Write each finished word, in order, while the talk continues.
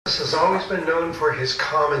has always been known for his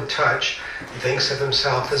calm touch. He thinks of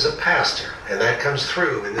himself as a pastor, and that comes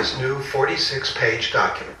through in this new 46-page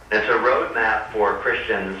document. It's a roadmap for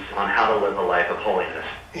Christians on how to live a life of holiness.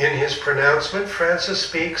 In his pronouncement, Francis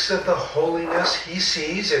speaks of the holiness he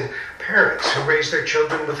sees in parents who raise their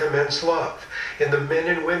children with immense love, in the men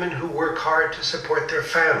and women who work hard to support their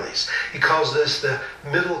families. He calls this the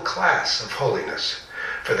middle class of holiness.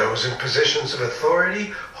 For those in positions of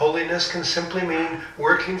authority, holiness can simply mean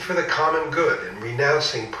working for the common good and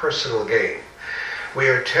renouncing personal gain. We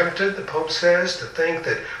are tempted, the Pope says, to think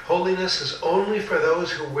that holiness is only for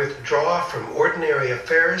those who withdraw from ordinary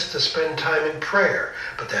affairs to spend time in prayer,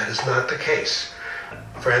 but that is not the case.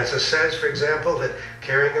 Francis says, for example, that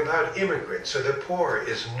caring about immigrants or the poor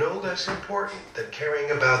is no less important than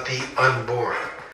caring about the unborn.